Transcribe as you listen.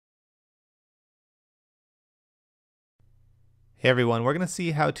Hey everyone, we're going to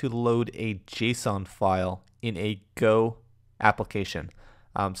see how to load a Json file in a Go application.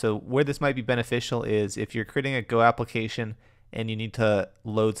 So where this might be beneficial is if you're creating a Go application and you need to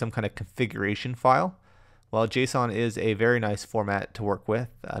load some kind of configuration file. Well, Json is a very nice format to work with.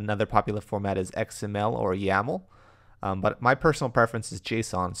 Another popular format is XML or YAML. But my personal preference is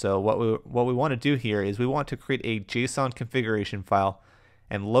JSON. So what we want to do here is we want to create a JSON configuration file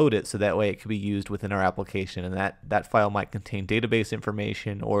and load it so that way it can be used within our application, and that file might contain database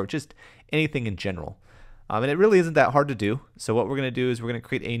information or just anything in general. And it really isn't that hard to do. So what we're going to do is we're going to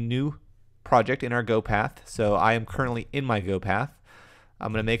create a new project in our Go path. So I am currently in my Go path.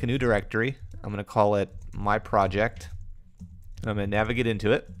 I'm going to make a new directory. I'm going to call it my project, and I'm going to navigate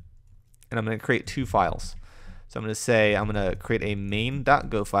into it, and I'm going to create two files. So I'm going to say I'm going to create a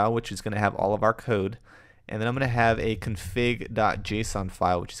main.go file, which is going to have all of our code. And then I'm going to have a config.json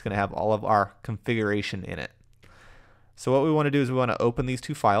file, which is going to have all of our configuration in it. So what we want to do is we want to open these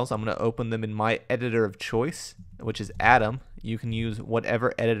two files. I'm going to open them in my editor of choice, which is Atom. You can use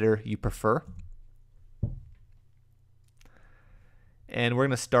whatever editor you prefer. And we're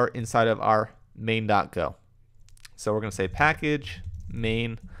going to start inside of our main.go. So we're going to say package,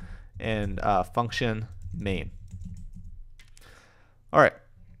 main, and function main. All right.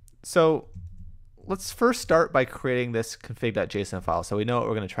 So let's first start by creating this config.json file so we know what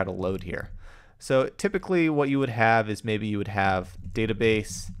we're going to try to load here. So typically what you would have is maybe you would have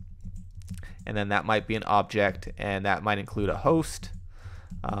database, and then that might be an object, and that might include a host.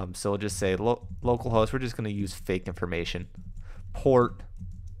 So we'll just say localhost. We're just going to use fake information. Port,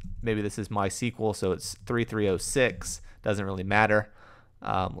 maybe this is MySQL, so it's 3306. Doesn't really matter.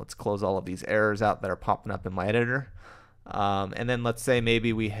 Let's close all of these errors out that are popping up in my editor. And then let's say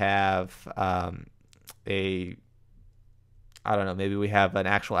maybe we have maybe we have an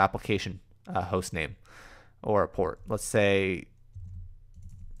actual application host name or a port. Let's say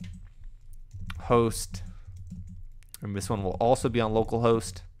host, and this one will also be on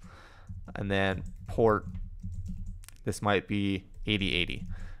localhost, and then port, this might be 8080.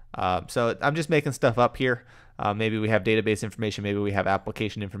 So I'm just making stuff up here. Maybe we have database information, maybe we have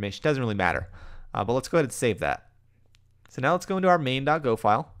application information, doesn't really matter. But let's go ahead and save that. So now let's go into our main.go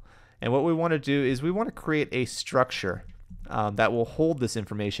file, and what we want to do is we want to create a structure that will hold this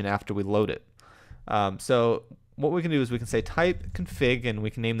information after we load it. So what we can do is we can say type config, and we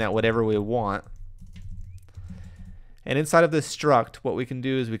can name that whatever we want. And inside of this struct, what we can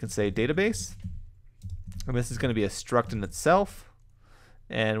do is we can say database, and this is going to be a struct in itself,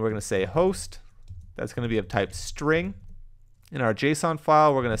 and we're going to say host. That's going to be of type string. In our JSON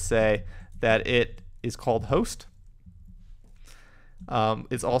file, we're going to say that it is called host.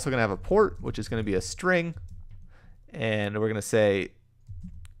 It's also going to have a port, which is going to be a string, and we're going to say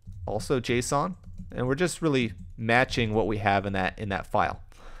also JSON, and we're just really matching what we have in that file.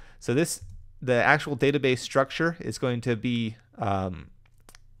 So the actual database structure is going to be have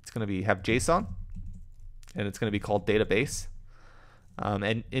JSON, and it's going to be called database.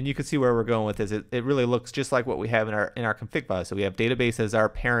 And you can see where we're going with this. It really looks just like what we have in our config file. So we have database as our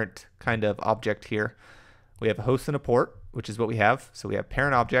parent kind of object here. We have a host and a port, which is what we have. So we have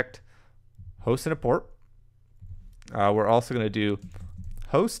parent object, host and a port. We're also going to do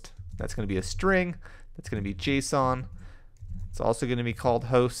host. That's going to be a string. That's going to be JSON. It's also going to be called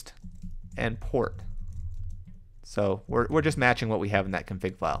host and port. So we're just matching what we have in that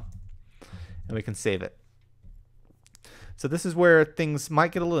config file, and we can save it. So this is where things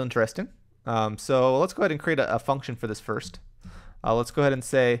might get a little interesting. So let's go ahead and create a function for this first. Let's go ahead and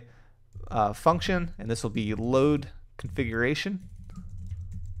say function, and this will be load configuration.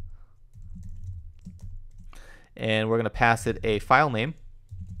 And we're going to pass it a file name,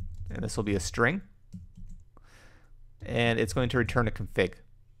 and this will be a string. And it's going to return a config.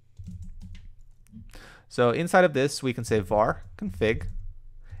 So inside of this, we can say var config,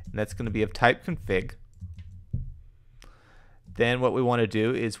 and that's going to be of type config. Then what we want to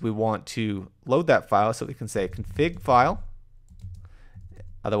do is we want to load that file, so we can say config file.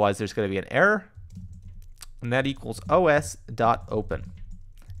 Otherwise, there's going to be an error, and that equals os.open.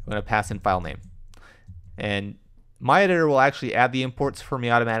 We're going to pass in file name. And my editor will actually add the imports for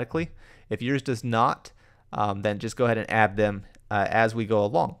me automatically. If yours does not, then just go ahead and add them as we go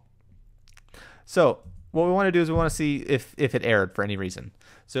along. So what we want to do is we want to see if it errored for any reason.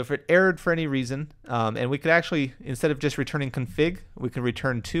 So if it errored for any reason, and we could actually, instead of just returning config, we can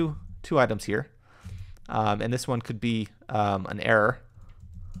return two items here. And this one could be an error.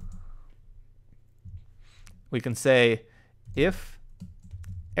 We can say if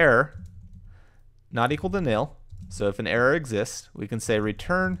error not equal to nil. So if an error exists, we can say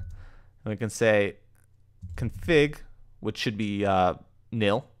return, and we can say config which should be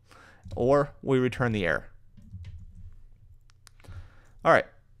nil, or we return the error. All right,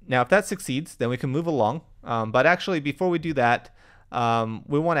 now if that succeeds, then we can move along. But actually, before we do that,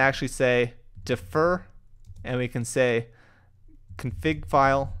 we want to actually say defer, and we can say config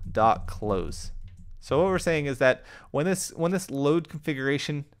file dot close. So what we're saying is that when this load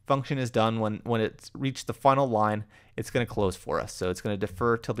configuration function is done, when it's reached the final line, it's going to close for us. So it's going to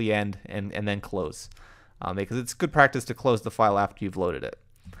defer till the end and then close, because it's good practice to close the file after you've loaded it.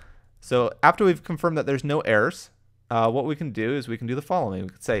 So after we've confirmed that there's no errors, what we can do is we can do the following. We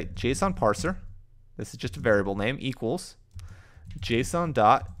can say JSON parser. This is just a variable name equals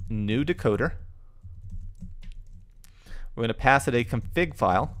JSON.new decoder. We're going to pass it a config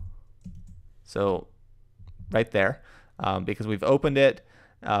file. So right there, because we've opened it,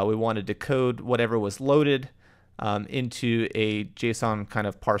 we want to decode whatever was loaded into a JSON kind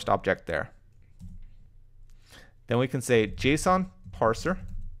of parsed object there. Then we can say JSON parser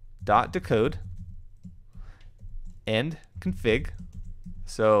dot decode and config.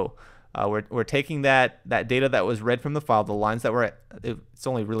 So we're taking that data that was read from the file, the lines that were it's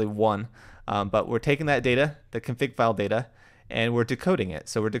only really one, but we're taking that data, the config file data, and we're decoding it.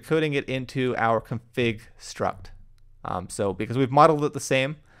 So we're decoding it into our config struct. So because we've modeled it the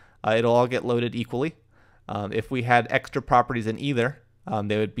same, it'll all get loaded equally. If we had extra properties in either,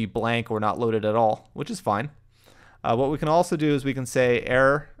 they would be blank or not loaded at all, which is fine. What we can also do is we can say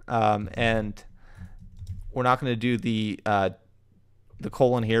error, and we're not going to do the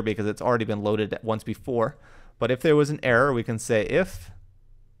colon here because it's already been loaded once before. But if there was an error, we can say if,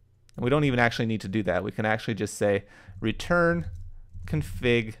 and we don't even actually need to do that. We can actually just say return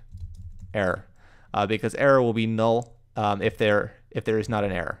config error, because error will be null if there is not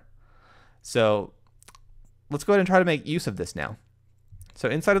an error. So let's go ahead and try to make use of this now. So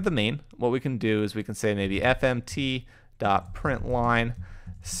inside of the main, what we can do is we can say maybe fmt.println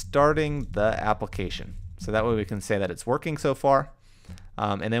starting the application. So that way we can say that it's working so far.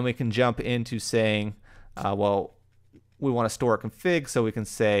 And then we can jump into saying, well, we want to store a config, so we can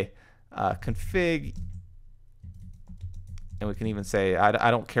say config, and we can even say, I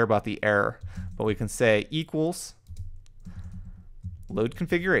don't care about the error, but we can say equals load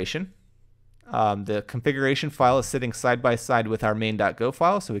configuration. The configuration file is sitting side by side with our main.go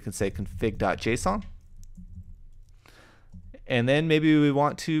file, so we can say config.json. And then maybe we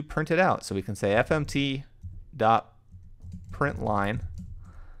want to print it out, so we can say fmt.println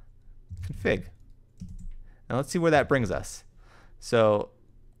config. Now let's see where that brings us. So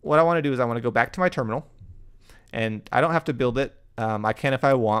what I want to do is I want to go back to my terminal, and I don't have to build it. I can if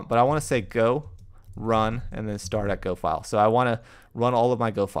I want, but I want to say go run and then start at go file. So I want to run all of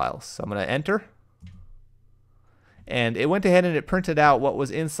my go files. So I'm going to enter, and it went ahead and it printed out what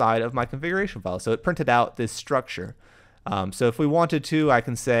was inside of my configuration file. So it printed out this structure. So if we wanted to, I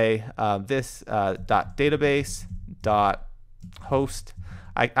can say this .database .host.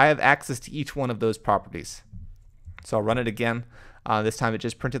 I have access to each one of those properties. So I'll run it again. This time it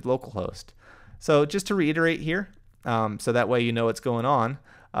just printed localhost. So just to reiterate here, so that way you know what's going on,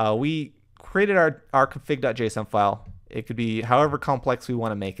 we created our config.json file. It could be however complex we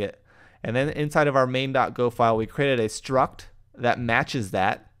want to make it. And then inside of our main.go file, we created a struct that matches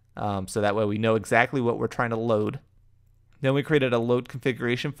that, so that way we know exactly what we're trying to load. Then we created a load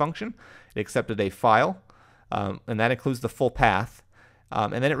configuration function. It accepted a file, and that includes the full path.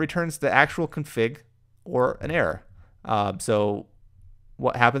 And then it returns the actual config or an error. So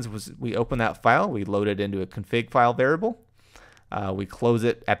what happens was we open that file, we load it into a config file variable, we close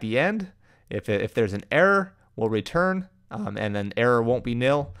it at the end. If there's an error, we'll return, and then error won't be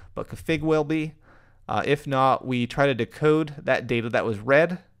nil, but config will be. If not, we try to decode that data that was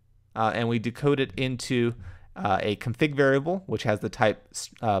read, and we decode it into a config variable, which has the type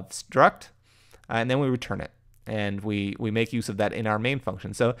struct, and then we return it. And we make use of that in our main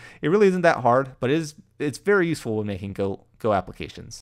function. So it really isn't that hard, but it's very useful when making Go applications.